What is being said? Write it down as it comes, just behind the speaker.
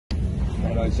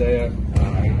Isaiah,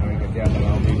 again, I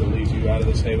don't mean to leave you out of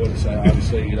this, Haywood.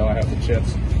 Obviously, I have the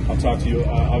chance. I'll talk to you,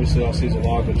 obviously, all season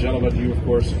long. But, gentlemen, you, of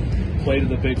course, played in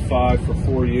the Big Five for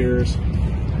 4 years.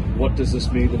 What does this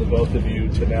mean to the both of you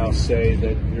to now say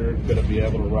that you're going to be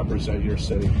able to represent your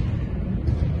city?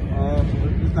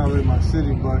 It's not really my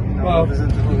city, but,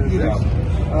 represent the organization.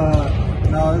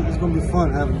 No, it's going to be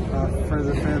fun having friends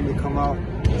and family come out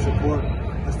and support.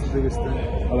 That's the biggest thing.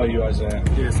 How about you, Isaiah?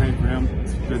 Yeah, same for him.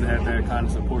 It's good to have that kind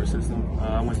of support system.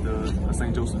 I went to a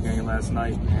St. Joseph game last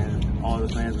night, and all the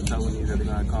fans were telling me that they're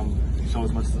going to come show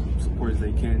as much support as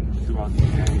they can throughout the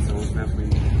game. So it's definitely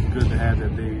good to have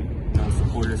that they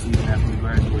supported us even after we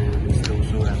graduated and still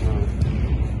show that love.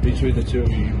 Between the two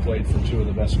of you, you played for two of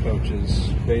the best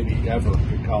coaches maybe ever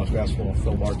in college basketball,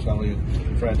 Phil Martelli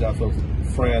and Fran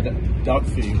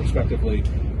Dunphy, respectively.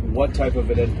 What type of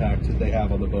an impact did they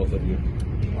have on the both of you?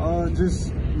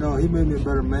 He made me a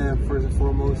better man, first and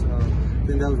foremost. I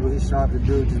think that was what he strived to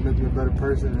do, just make me a better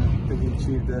person, and I think he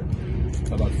achieved that.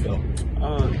 How about Phil?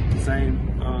 Same.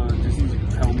 Just he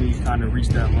helped me kind of reach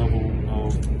that level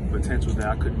of potential that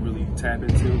I couldn't really tap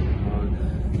into.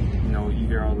 You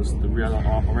hear all this, I read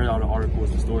all the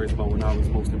articles and stories about when I was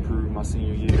most improved my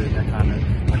senior year, and I kind of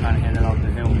handed out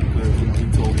to him because he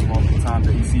told me multiple times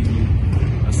that he sees me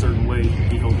a certain way,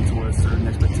 he holds me to a certain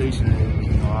expectation,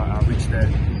 and I reached that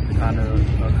to kind of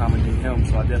accommodate him.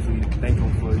 So I definitely thank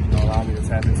him for allowing me to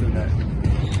tap into that.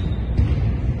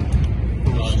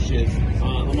 Shizz,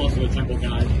 I'm also a Temple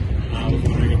guy. I was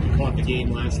wondering if you caught the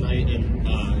game last night, and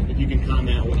if you can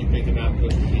comment on what you think about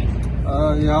Coach McKee.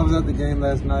 I was at the game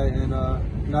last night, and I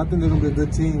think they're going to be a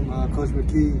good team. Coach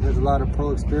McKee has a lot of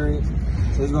pro experience,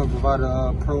 so he's going to provide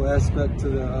a pro aspect to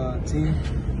the team.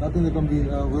 I think they're going to be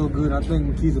real good. I think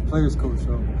McKee's a player's coach,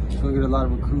 so he's going to get a lot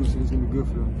of recruits, and he's going to be good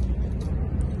for them.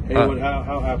 Haywood,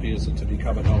 how happy is it to be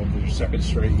coming home for your second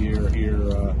straight year here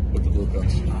with the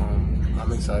Bluecoats?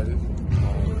 I'm excited.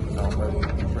 I'm ready to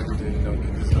get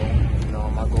this going.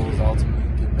 My goal is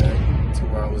ultimately get back to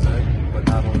where I was at, but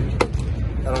not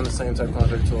on the same type of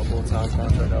contract to a full-time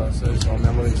contract, I would say. So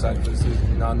I'm really excited for the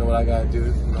season. I know what I got to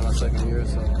do. My second year,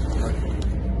 so I'm ready.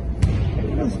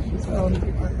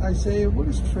 Isaiah, what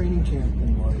has training camp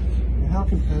been like? And how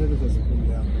competitive has it been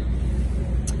down there?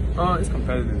 It's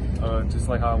competitive, just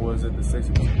like how it was at the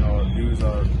Sixers. Dudes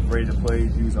are ready to play,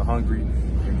 dudes are hungry,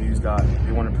 and dudes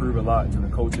they want to prove a lot to the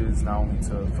coaches, not only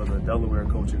for the Delaware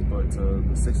coaches, but to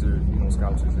the Sixers,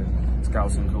 scouts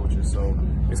and coaches. So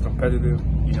it's competitive.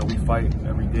 We fight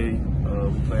every day.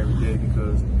 We play every day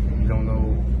because we don't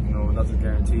know, nothing's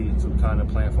guaranteed. So we kind of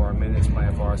plan for our minutes,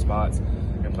 plan for our spots,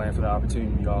 and plan for the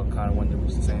opportunity. We all kind of want to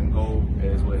reach the same goal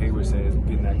as what Haywood says,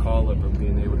 getting that call up and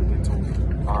being able to get to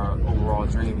our overall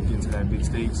dream and get to that big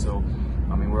stage. So,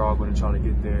 we're all going to try to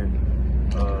get there,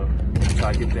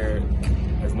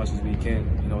 as much as we can.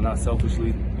 Not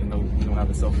selfishly. We don't have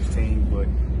a selfish team, but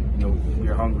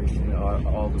we're hungry.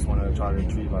 All of us want to try to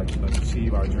achieve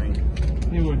our dream.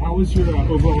 Haywood, how was your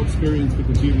overall experience with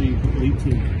the G League Elite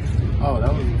team? Oh,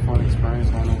 that was a fun experience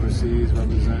going overseas,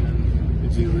 representing the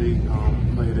G League.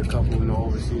 Played a couple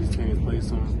overseas teams, played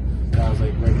some guys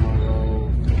like Greg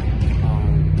Monroe.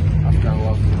 I forgot who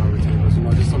else was on the team,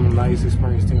 but just some nice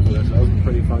experience teams with us. So that was a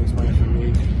pretty fun experience for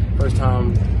me. First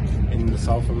time in the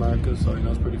South America, so it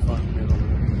was pretty fun being over there.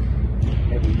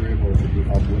 Maybe you were able to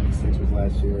help with the Sixers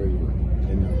last year. You were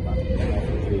in the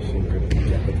organization, or did you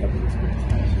get the type of experience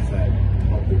that you said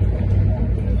hopefully that's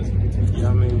going to continue?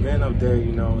 Yeah, being up there,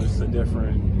 it's a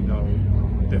different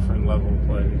level of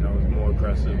play. It's more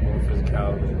aggressive, more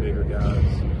physicality, bigger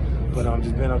guys. But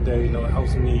just being up there, it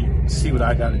helps me see what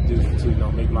I got to do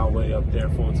to, make my way up there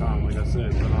full time, like I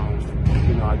said. But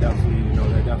I definitely,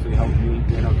 that definitely helped me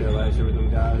being up there last year with them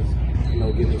guys.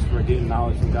 Getting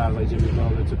knowledge from guys like Jimmy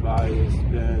Butler, Tobias,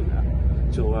 Ben,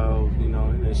 Joel,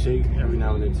 and then Shake every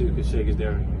now and then too, because Shake is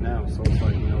there now. So it's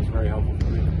like, it's very helpful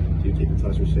for me. Do you keep in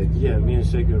touch with Shake? Yeah, me and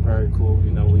Shake are very cool.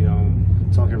 We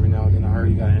talk every now and then. I heard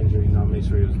he got injured. I made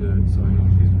sure he was good. So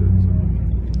he's good. So.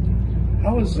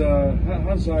 How's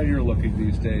Zaire looking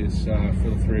these days for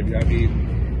the three of you?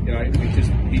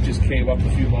 He just came up a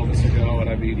few moments ago,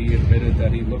 and he admitted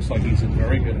that he looks like he's in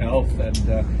very good health and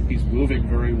he's moving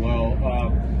very well.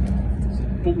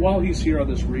 But while he's here on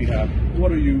this rehab,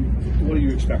 what are you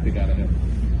expecting out of him?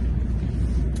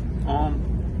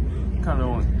 Kind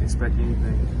of don't expect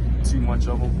anything too much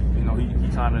of him. He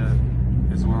kind of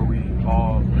is where we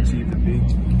all achieve to be.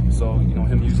 So,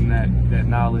 him using that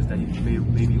knowledge that he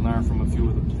maybe learned from a few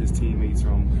of his teammates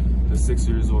from the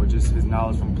Sixers, or just his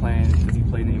knowledge from playing, because he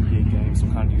played in the NBA game, so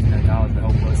kind of using that knowledge to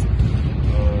help us,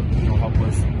 help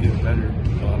us get better.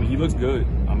 He looks good.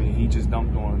 he just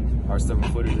dunked on our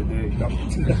 7-footer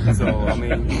today. So I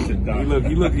mean,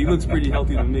 he looks pretty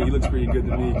healthy to me. He looks pretty good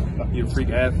to me. He's a freak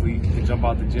athlete. He can jump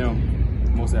out the gym.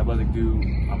 Most athletic dude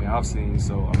I've seen.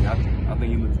 So I mean, I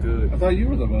think he looks good. I thought you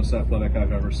were the most athletic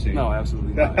I've ever seen. No,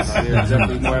 absolutely not. They're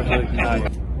definitely more athletic than I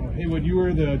am. Haywood, you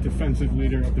were the defensive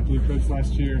leader of the Blue Coats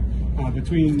last year.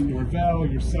 Between Norvell,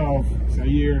 yourself,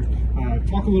 Zaire,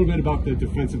 talk a little bit about the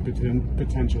defensive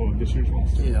potential of this year's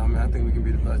roster. Yeah, I mean, I think we can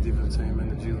be the best defensive team in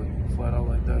the G League, flat out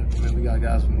like that. I mean, we got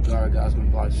guys from guard, guys from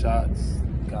block shots,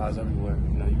 guys everywhere.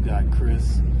 You know, you got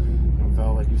Chris,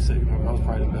 Norvell, like you said. Norvell's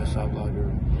probably the best shot blocker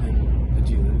in the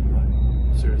G League,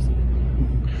 like, seriously.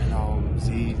 And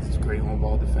Z is a great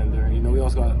on-ball defender. And, you know, we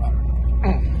also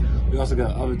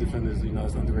got other defenders, you know,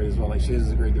 it's underrated as well. Like, Shizz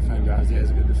is a great defender, Isaiah's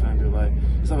a good defender. Like,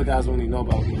 some of the guys don't even know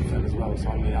about who defend as well. So,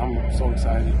 I mean, I'm so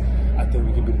excited. I think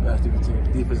we can be the best defensive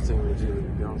team in the G League, to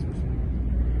be honest with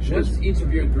you. What's each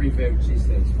of your 3 favorite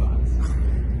cheesesteak spots?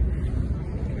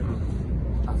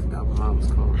 I forgot what mine was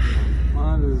called.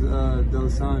 Mine is Del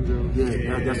Sandro.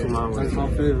 Yeah, that's what mine was. That's my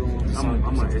favorite one.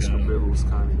 I'm an Ishmael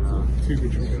kind of guy.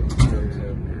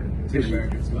 Two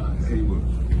American spots. Haywood.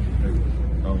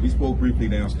 We spoke briefly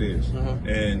downstairs,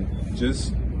 and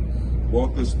just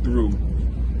walk us through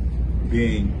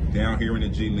being down here in the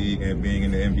G League and being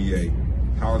in the NBA,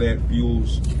 how that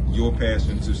fuels your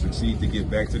passion to succeed to get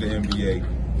back to the NBA,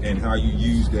 and how you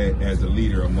use that as a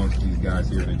leader amongst these guys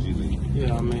here in the G League.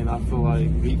 Yeah, I mean, I feel like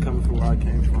me coming from where I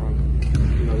came from,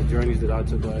 you know, the journeys that I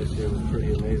took last year was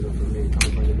pretty amazing for me.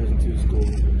 Coming from Division II school,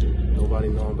 nobody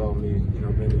knowing about me, you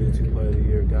know, being Division II Player of the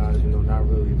Year, guys, you know, not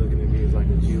really looking at me as like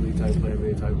a G League type player,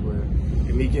 NBA type player.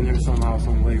 And me getting here somehow,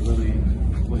 some way really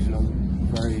was, you know,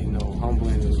 very, you know,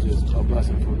 humbling and just a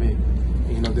blessing for me.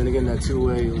 And, you know, then again, that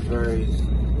 2-way was very,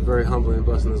 very humbling and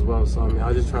blessing as well. So, I mean,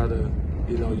 I just try to,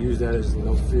 you know, use that as, you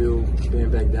know, feel being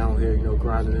back down here, you know,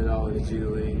 grinding it out in the G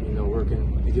League, you know,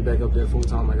 working to get back up there full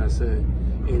time, like I said.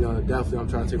 And, you know, definitely I'm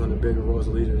trying to take on the bigger role as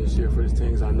a leader this year for this team,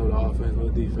 because I know the offense, I know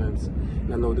the defense,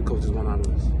 and I know what the coaches want out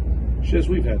of us. Shizz,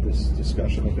 we've had this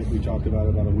discussion. I think we talked about it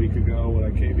about a week ago when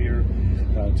I came here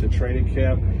to training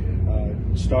camp.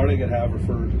 Starting at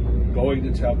Haverford, going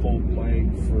to Temple,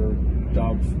 playing for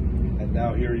Dumpf, and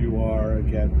now here you are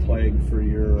again playing for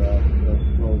your,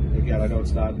 well, again, I know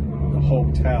it's not the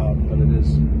hometown, but it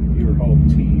is your home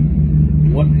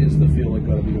team. What is the feeling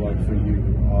going to be like for you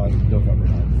on November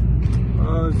 9th?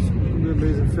 It's going to be an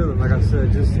amazing feeling. Like I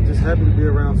said, just happy to be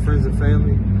around friends and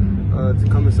family, to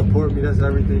come and support me. That's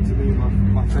everything to me,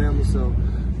 my family. So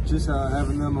just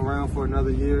having them around for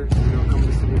another year, you know, coming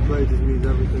to see me play just means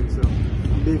everything. So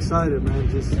I'm be excited, man.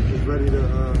 Just ready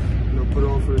to, you know, put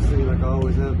on for the city like I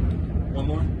always have. One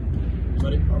more.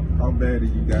 Ready? How bad are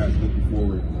you guys looking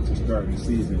forward to starting the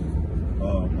season? I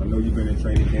know you've been in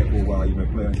training camp for a while. You've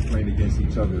been playing against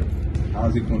each other.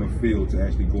 How's it going to feel to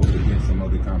actually go up against some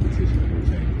other competition for a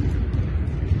change?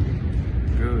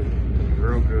 Good,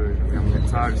 real good. I'm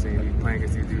tired of seeing you playing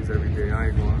against these dudes every day. I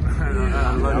ain't going.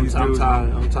 I love these dudes.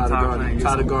 I'm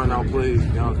tired of going out plays, to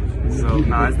be honest with you. So,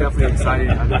 it's definitely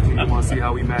exciting. I definitely want to see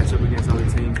how we match up against other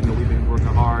teams. You know, we've been working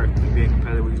hard and being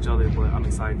competitive with each other, but I'm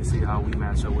excited to see how we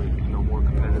match up with, you know, more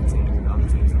competitive teams and other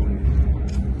teams in the league.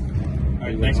 All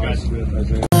right, thanks, guys.